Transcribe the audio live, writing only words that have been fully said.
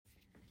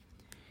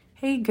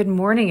Hey, good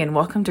morning and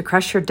welcome to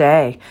Crush Your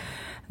Day.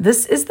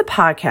 This is the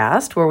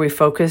podcast where we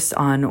focus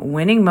on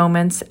winning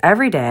moments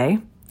every day,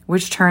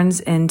 which turns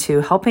into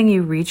helping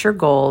you reach your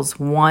goals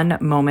one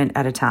moment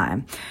at a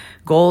time.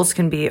 Goals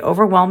can be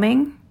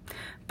overwhelming,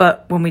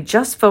 but when we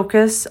just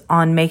focus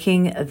on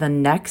making the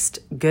next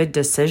good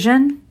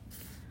decision,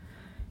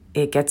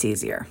 it gets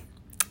easier.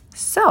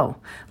 So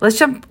let's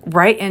jump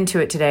right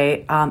into it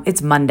today.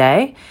 It's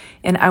Monday,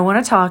 and I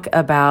want to talk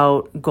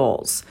about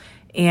goals.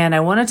 And I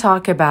want to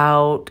talk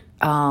about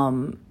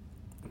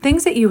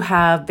things that you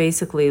have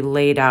basically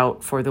laid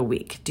out for the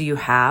week. Do you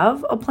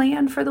have a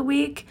plan for the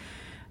week?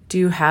 Do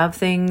you have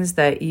things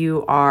that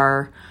you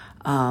are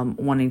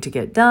wanting to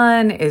get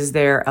done? Is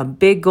there a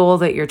big goal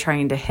that you're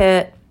trying to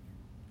hit?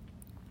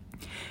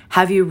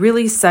 Have you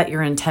really set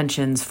your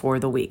intentions for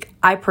the week?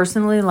 I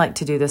personally like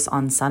to do this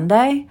on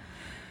Sunday,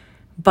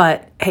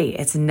 but hey,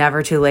 it's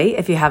never too late.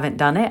 If you haven't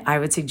done it, I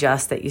would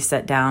suggest that you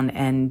sit down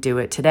and do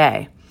it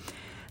today.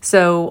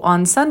 So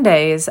on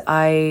Sundays,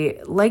 I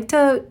like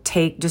to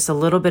take just a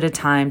little bit of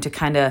time to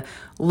kind of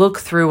look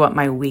through what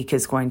my week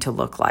is going to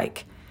look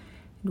like.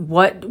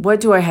 What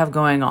do I have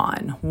going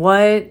on?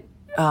 What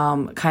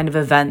kind of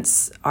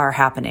events are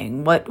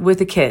happening? What with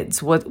the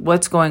kids?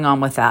 What's going on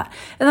with that?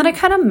 And then I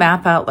kind of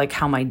map out like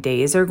how my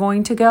days are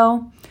going to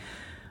go.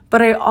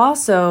 But I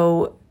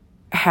also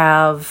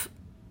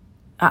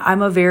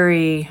I'm a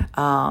very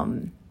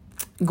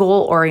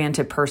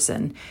goal-oriented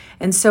person.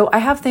 And so I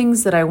have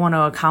things that I want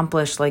to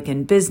accomplish like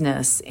in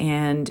business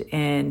and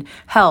in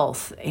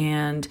health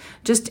and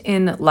just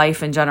in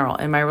life in general,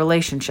 in my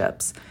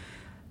relationships.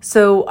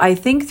 So I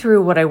think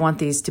through what I want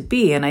these to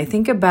be, and I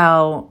think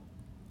about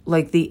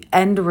like the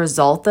end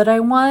result that I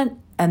want,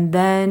 and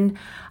then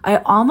I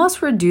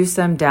almost reduce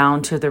them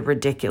down to the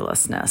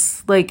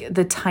ridiculousness, like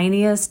the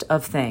tiniest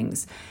of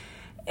things.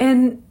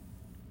 And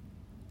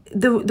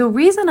the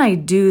reason I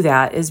do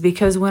that is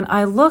because when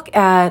I look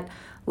at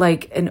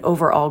like an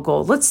overall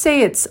goal, let's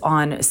say it's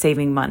on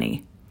saving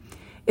money.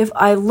 If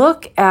I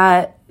look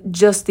at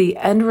just the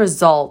end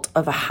result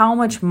of how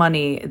much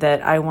money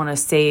that I want to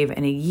save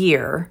in a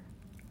year,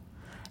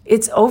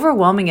 it's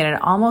overwhelming and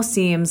it almost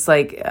seems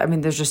like,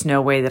 there's just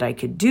no way that I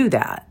could do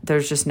that.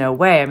 There's just no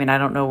way. I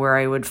don't know where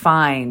I would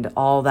find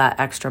all that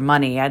extra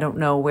money. I don't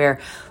know where,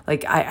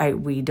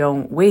 we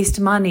don't waste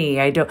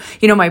money.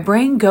 My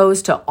brain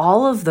goes to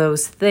all of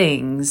those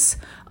things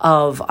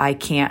of I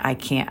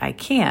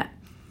can't.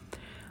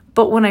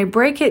 But when I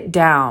break it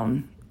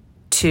down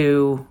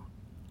to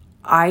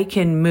I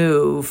can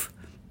move,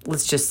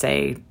 let's just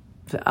say,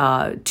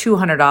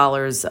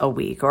 $200 a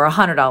week or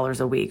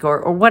 $100 a week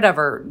or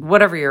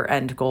whatever your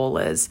end goal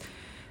is,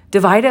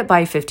 divide it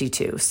by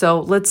 52.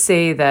 So let's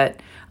say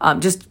that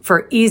just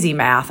for easy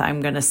math,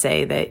 I'm going to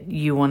say that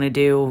you want to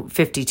do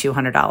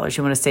 $5,200.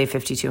 You want to save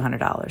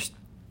 $5,200.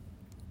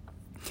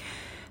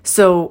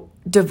 So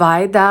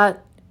divide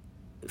that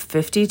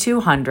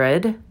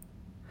 5,200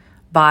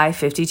 by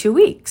 52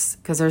 weeks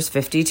because there's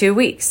 52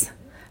 weeks.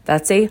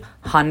 That's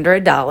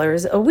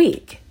 $100 a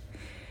week.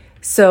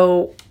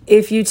 So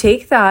if you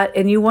take that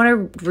and you want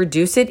to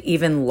reduce it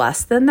even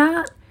less than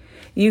that,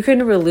 you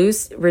can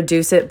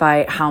reduce it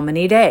by how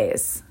many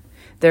days?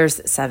 There's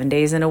 7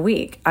 days in a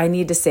week. I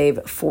need to save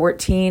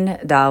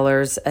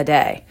 $14 a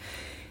day.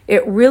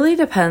 It really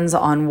depends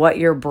on what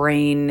your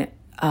brain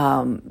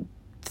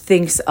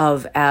thinks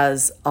of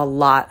as a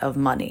lot of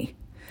money.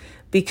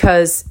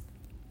 Because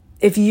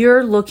if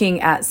you're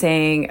looking at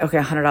saying, okay,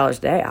 $100 a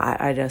day,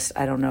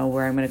 I don't know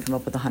where I'm going to come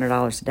up with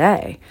 $100 a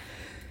day.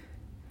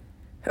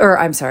 Or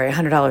I'm sorry,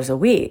 $100 a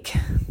week.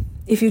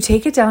 If you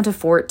take it down to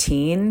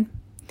 14,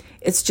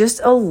 it's just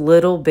a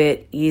little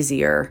bit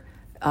easier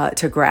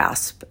to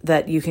grasp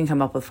that you can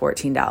come up with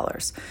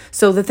 $14.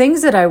 So the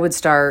things that I would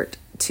start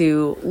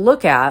to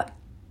look at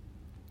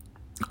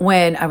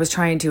when I was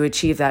trying to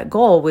achieve that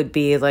goal would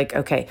be like,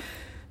 okay,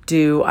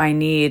 do I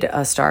need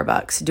a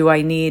Starbucks? Do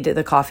I need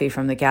the coffee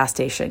from the gas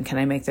station? Can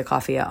I make the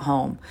coffee at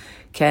home?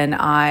 Can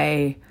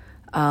I...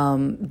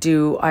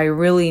 do I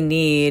really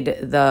need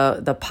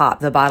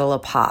the bottle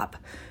of pop?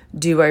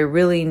 Do I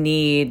really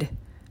need,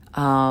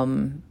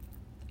 to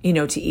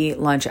eat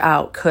lunch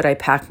out? Could I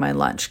pack my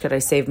lunch? Could I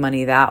save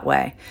money that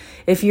way?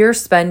 If you're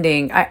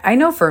spending, I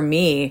know for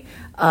me,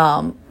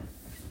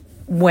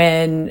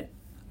 when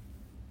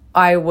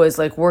I was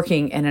like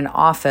working in an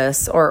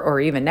office or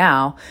even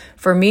now,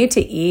 for me to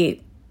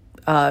eat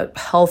a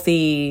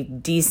healthy,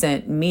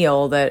 decent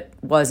meal that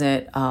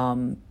wasn't,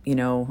 I'm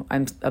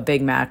a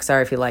Big Mac.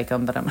 Sorry if you like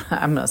them, but I'm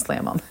going to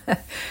slam them.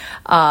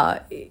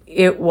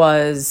 It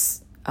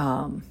was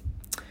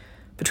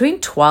between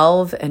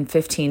 $12 and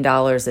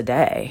 $15 a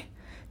day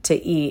to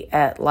eat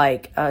at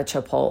like a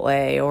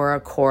Chipotle or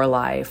a Core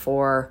Life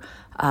or,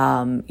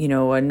 a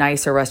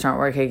nicer restaurant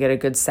where I could get a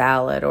good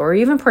salad or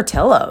even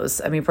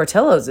Portillo's.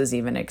 Portillo's is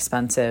even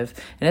expensive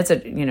and it's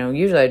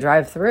usually I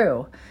drive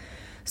through.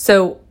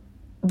 So,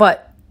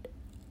 but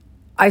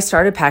I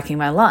started packing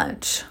my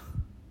lunch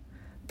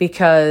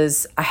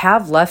because I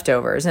have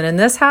leftovers. And in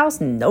this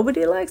house,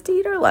 nobody likes to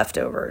eat our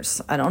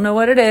leftovers. I don't know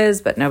what it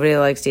is, but nobody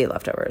likes to eat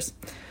leftovers.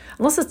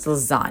 unless it's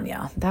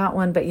lasagna, that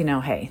one, but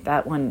hey,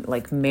 that one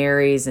like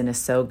marries and is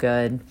so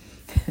good.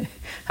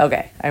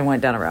 Okay, I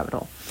went down a rabbit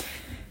hole.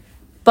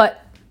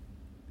 But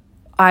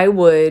I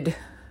would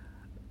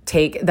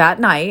take that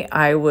night,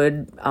 I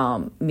would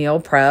meal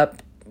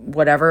prep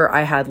whatever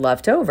I had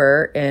left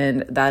over,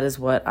 and that is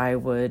what I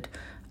would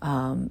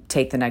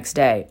take the next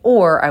day,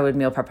 or I would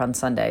meal prep on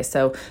Sunday.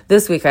 So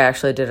this week I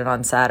actually did it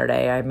on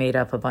Saturday. I made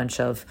up a bunch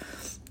of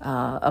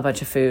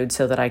food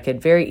so that I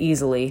could very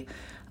easily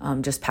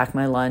just pack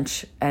my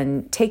lunch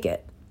and take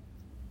it.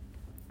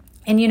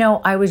 And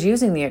I was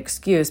using the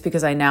excuse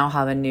because I now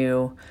have a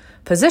new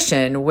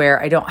position where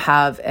I don't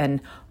have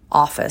an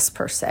office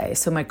per se.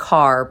 So my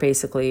car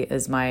basically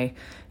is my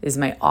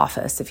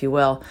office, if you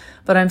will.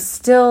 But I'm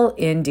still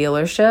in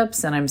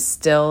dealerships and I'm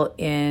still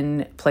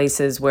in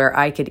places where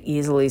I could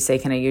easily say,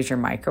 "Can I use your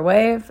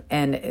microwave?"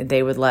 And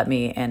they would let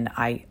me, and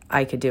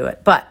I could do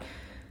it. But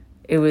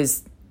it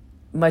was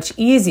much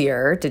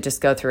easier to just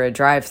go through a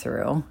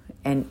drive-through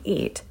and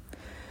eat.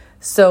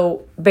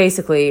 So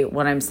basically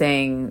what I'm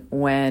saying,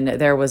 when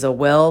there was a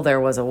will,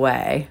 there was a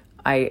way.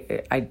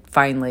 I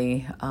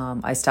finally,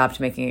 I stopped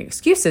making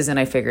excuses and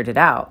I figured it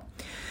out.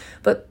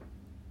 But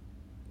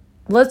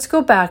let's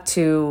go back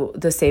to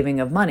the saving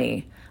of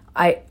money.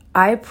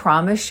 I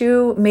promise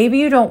you, maybe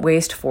you don't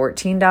waste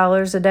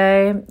 $14 a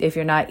day if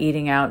you're not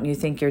eating out and you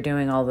think you're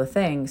doing all the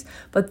things,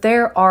 but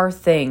there are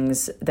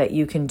things that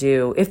you can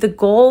do. If the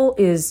goal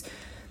is,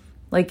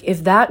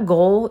 if that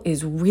goal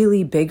is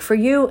really big for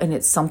you and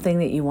it's something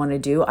that you want to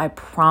do, I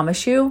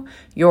promise you,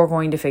 you're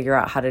going to figure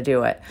out how to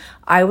do it.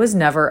 I was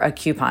never a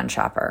coupon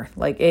shopper.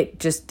 I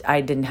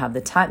didn't have the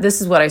time. This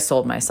is what I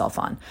sold myself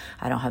on.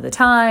 I don't have the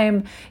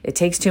time. It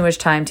takes too much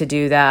time to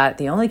do that.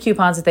 The only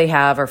coupons that they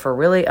have are for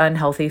really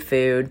unhealthy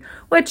food,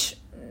 which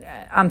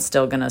I'm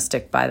still going to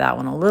stick by that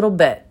one a little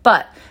bit.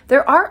 But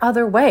there are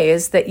other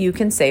ways that you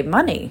can save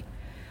money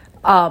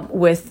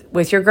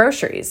with your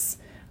groceries.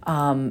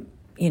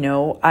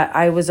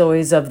 I was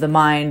always of the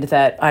mind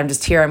that I'm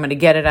just here, I'm going to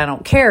get it. I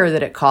don't care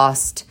that it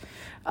cost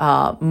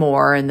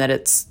more and that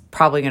it's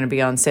probably going to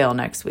be on sale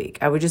next week.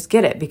 I would just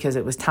get it because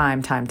it was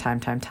time.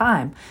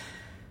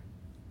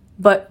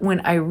 But when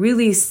I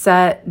really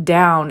sat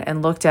down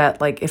and looked at,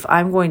 if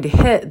I'm going to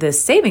hit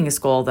this savings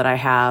goal that I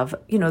have,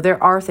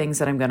 there are things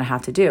that I'm going to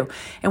have to do.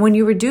 And when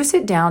you reduce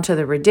it down to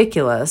the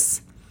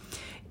ridiculous,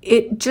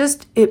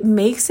 it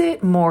makes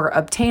it more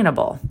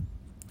obtainable.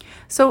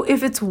 So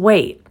if it's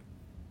weight,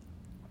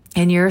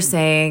 and you're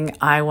saying,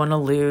 I want to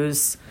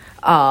lose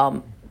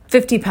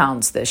 50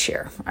 pounds this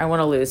year. I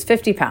want to lose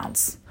 50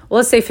 pounds. Well,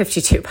 let's say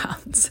 52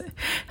 pounds.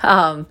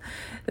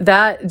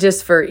 That,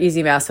 just for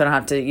easy math, so I don't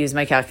have to use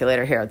my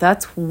calculator here,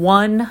 that's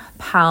 1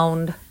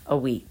 pound a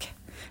week.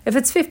 If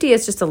it's 50,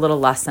 it's just a little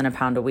less than a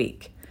pound a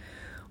week.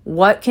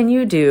 What can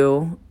you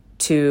do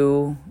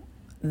to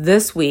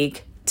this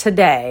week,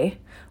 today?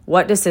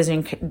 What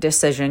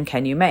decision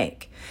can you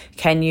make?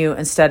 Can you,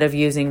 instead of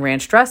using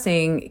ranch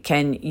dressing,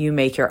 can you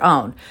make your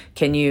own?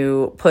 Can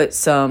you put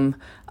some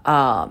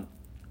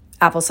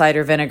apple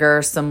cider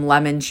vinegar, some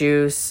lemon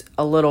juice,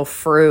 a little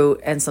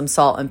fruit, and some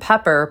salt and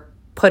pepper,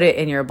 put it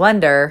in your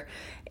blender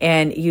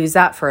and use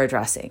that for a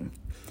dressing?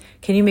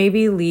 Can you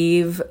maybe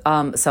leave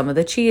some of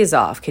the cheese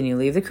off? Can you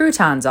leave the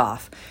croutons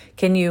off?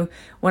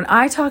 When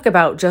I talk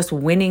about just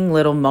winning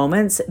little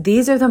moments,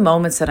 these are the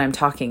moments that I'm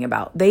talking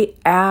about. They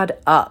add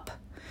up.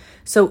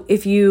 So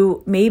if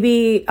you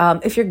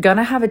if you're going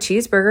to have a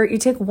cheeseburger, you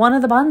take one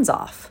of the buns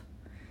off.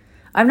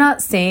 I'm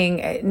not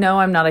saying, no,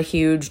 I'm not a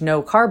huge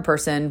no carb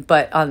person,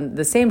 but on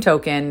the same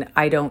token,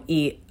 I don't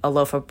eat a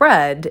loaf of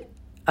bread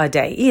a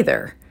day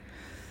either.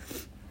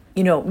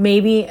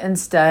 Maybe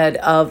instead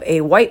of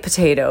a white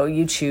potato,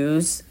 you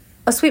choose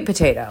a sweet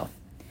potato.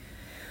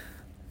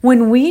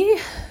 When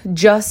we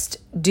just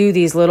do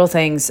these little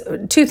things,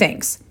 two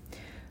things.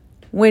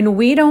 When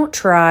we don't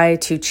try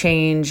to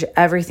change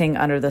everything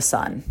under the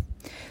sun.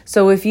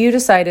 So if you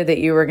decided that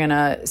you were going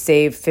to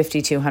save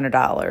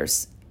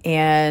 $5,200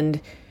 and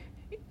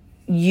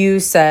you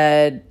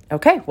said,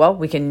 okay, well,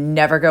 we can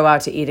never go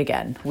out to eat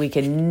again. We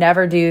can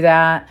never do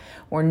that.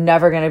 We're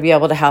never going to be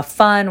able to have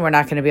fun. We're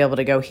not going to be able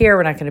to go here.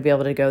 We're not going to be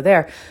able to go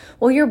there.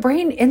 Well, your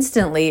brain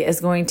instantly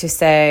is going to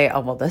say, oh,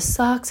 well, this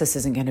sucks. This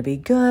isn't going to be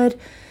good.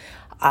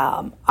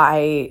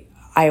 I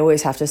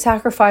always have to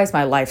sacrifice.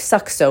 My life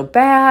sucks so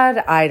bad.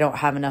 I don't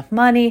have enough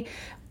money.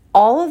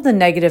 All of the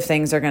negative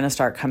things are going to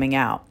start coming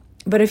out.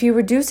 But if you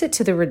reduce it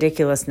to the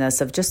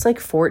ridiculousness of just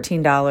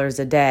 $14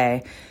 a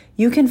day,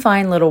 you can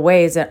find little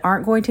ways that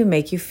aren't going to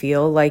make you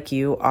feel like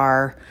you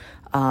are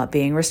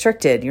being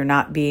restricted. You're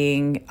not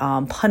being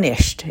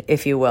punished,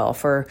 if you will,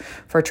 for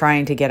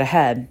trying to get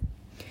ahead.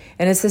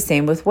 And it's the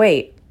same with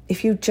weight.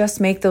 If you just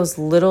make those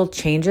little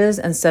changes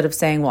instead of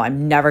saying, well,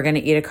 I'm never going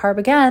to eat a carb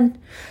again.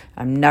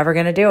 I'm never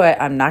going to do it.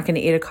 I'm not going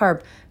to eat a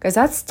carb. Guys,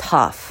 that's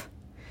tough.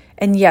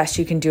 And yes,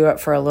 you can do it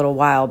for a little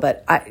while,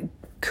 but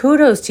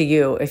kudos to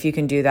you if you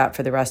can do that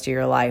for the rest of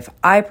your life.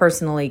 I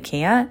personally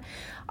can't.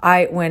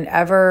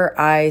 Whenever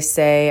I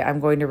say I'm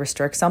going to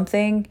restrict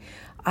something,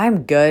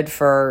 I'm good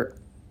for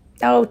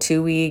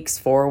 2 weeks,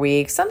 4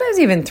 weeks, sometimes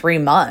even 3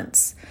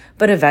 months.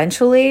 But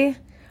eventually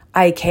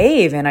I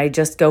cave and I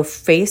just go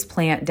face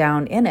plant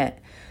down in it.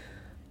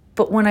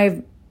 But when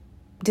I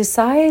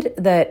decide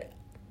that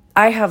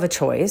I have a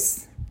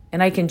choice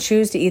and I can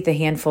choose to eat the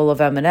handful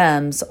of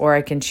M&Ms or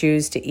I can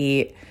choose to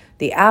eat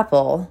the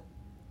apple,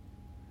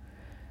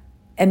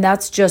 and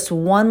that's just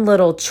one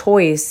little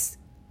choice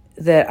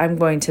that I'm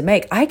going to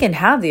make. I can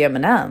have the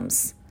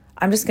M&Ms.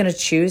 I'm just going to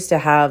choose to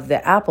have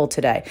the apple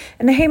today.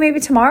 And hey, maybe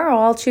tomorrow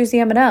I'll choose the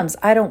M&Ms.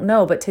 I don't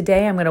know, but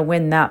today I'm going to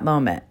win that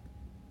moment.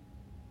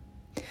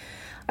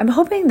 I'm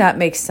hoping that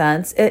makes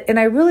sense. And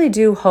I really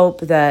do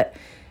hope that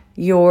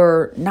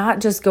you're not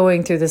just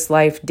going through this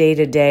life day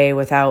to day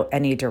without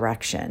any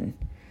direction.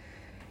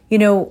 You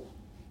know,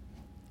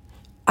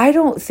 I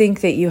don't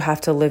think that you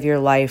have to live your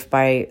life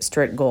by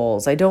strict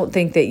goals. I don't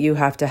think that you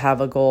have to have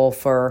a goal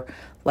for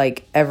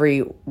like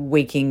every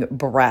waking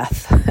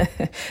breath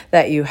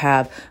that you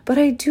have. But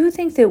I do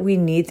think that we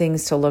need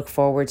things to look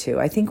forward to.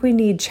 I think we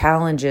need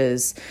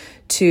challenges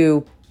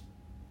to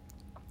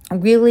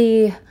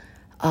really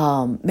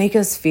make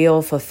us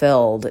feel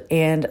fulfilled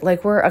and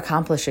like we're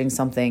accomplishing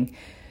something.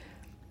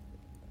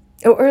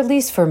 Or at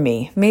least for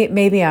me,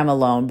 maybe I'm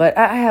alone, but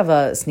I have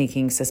a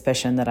sneaking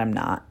suspicion that I'm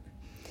not.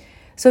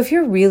 So if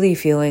you're really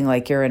feeling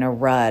like you're in a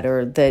rut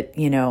or that,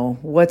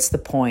 what's the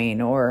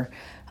point? Or,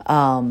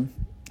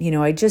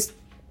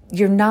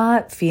 you're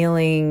not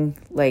feeling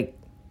like,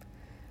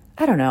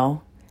 I don't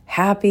know,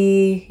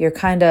 happy, you're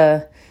kind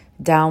of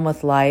down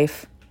with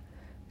life.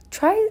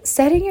 Try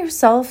setting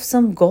yourself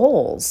some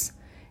goals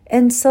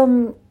and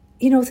some,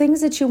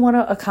 things that you want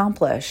to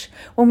accomplish.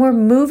 When we're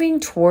moving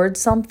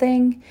towards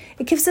something,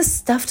 it gives us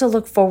stuff to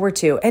look forward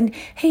to. And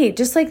hey,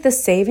 just like the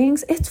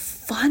savings, it's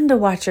fun to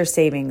watch your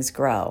savings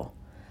grow.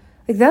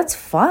 Like that's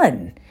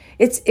fun.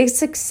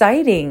 It's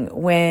exciting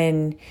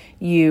when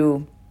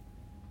you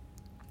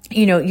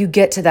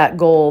get to that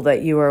goal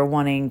that you are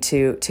wanting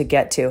to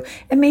get to.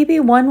 And maybe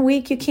one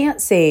week you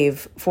can't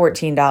save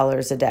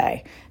 $14 a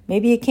day.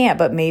 Maybe you can't,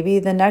 but maybe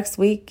the next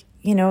week,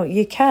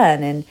 you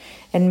can.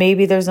 And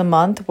maybe there's a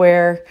month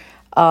where,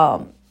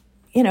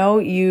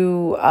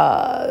 you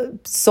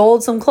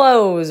sold some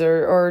clothes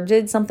or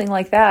did something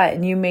like that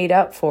and you made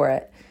up for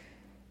it.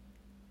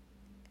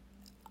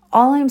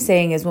 All I'm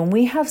saying is when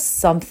we have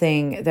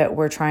something that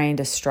we're trying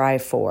to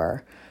strive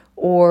for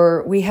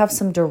or we have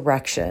some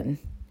direction,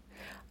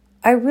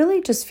 I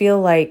really just feel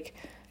like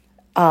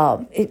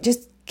it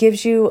just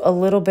gives you a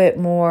little bit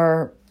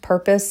more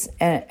purpose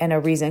and a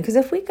reason. Because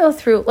if we go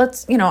through,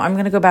 I'm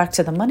going to go back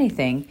to the money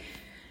thing.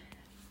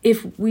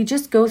 If we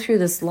just go through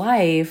this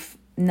life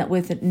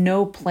with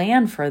no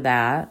plan for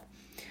that,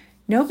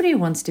 nobody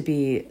wants to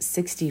be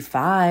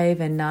 65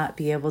 and not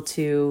be able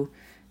to,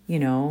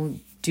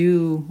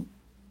 do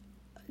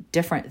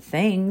different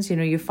things.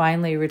 You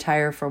finally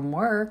retire from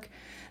work.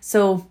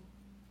 So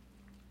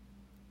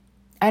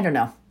I don't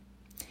know.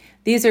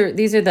 These are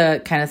the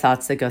kind of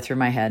thoughts that go through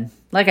my head.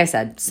 Like I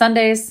said,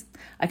 Sundays,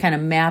 I kind of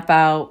map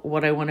out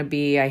what I want to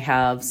be. I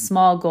have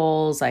small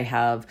goals. I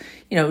have,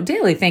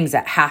 daily things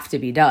that have to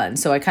be done.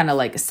 So I kind of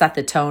like set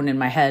the tone in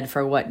my head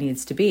for what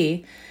needs to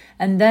be.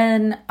 And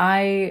then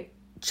I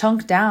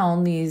chunk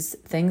down these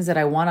things that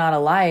I want out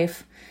of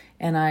life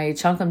and I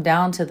chunk them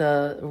down to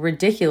the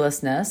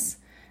ridiculousness.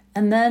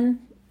 And then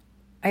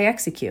I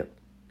execute.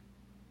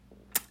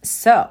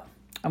 So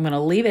I'm going to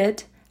leave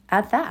it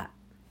at that.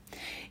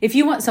 If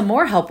you want some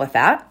more help with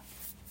that,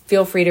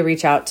 feel free to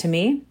reach out to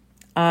me.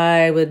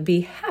 I would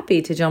be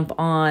happy to jump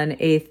on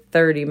a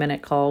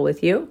 30-minute call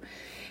with you.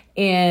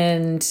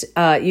 And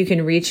you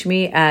can reach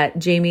me at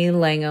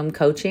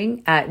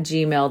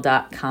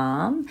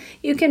jamielanghamcoaching@gmail.com.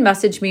 You can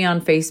message me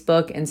on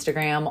Facebook,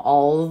 Instagram,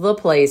 all the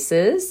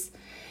places.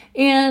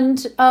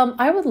 And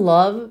I would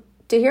love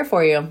to hear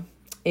for you.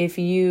 If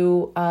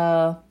you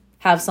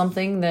have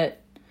something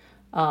that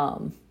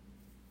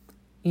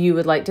you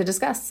would like to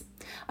discuss.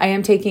 I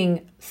am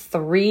taking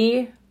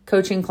 3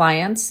 coaching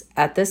clients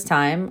at this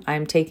time.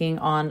 I'm taking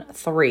on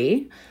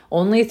 3,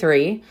 only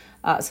 3,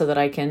 so that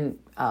I can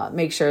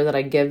make sure that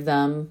I give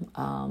them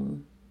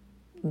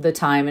the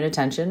time and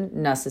attention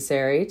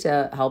necessary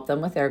to help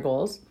them with their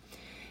goals.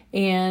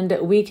 And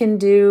we can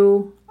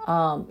do,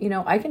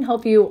 I can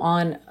help you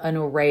on an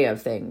array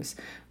of things.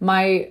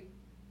 My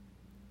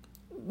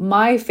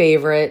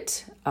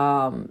favorite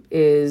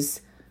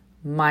is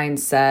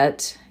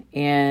mindset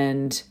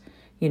and,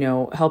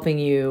 helping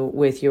you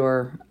with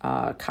your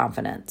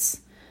confidence.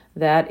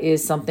 That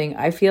is something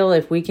I feel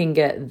if we can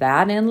get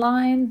that in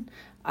line,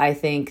 I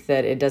think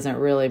that it doesn't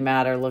really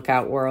matter. Look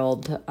out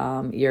world,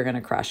 you're going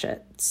to crush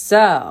it.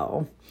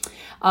 So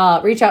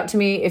reach out to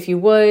me if you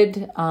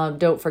would.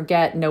 Don't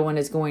forget, no one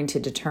is going to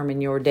determine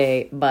your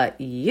day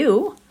but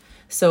you.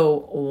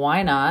 So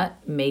why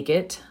not make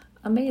it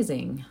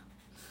amazing?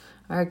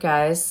 All right,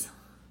 guys,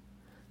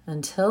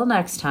 until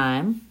next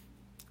time,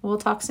 we'll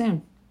talk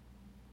soon.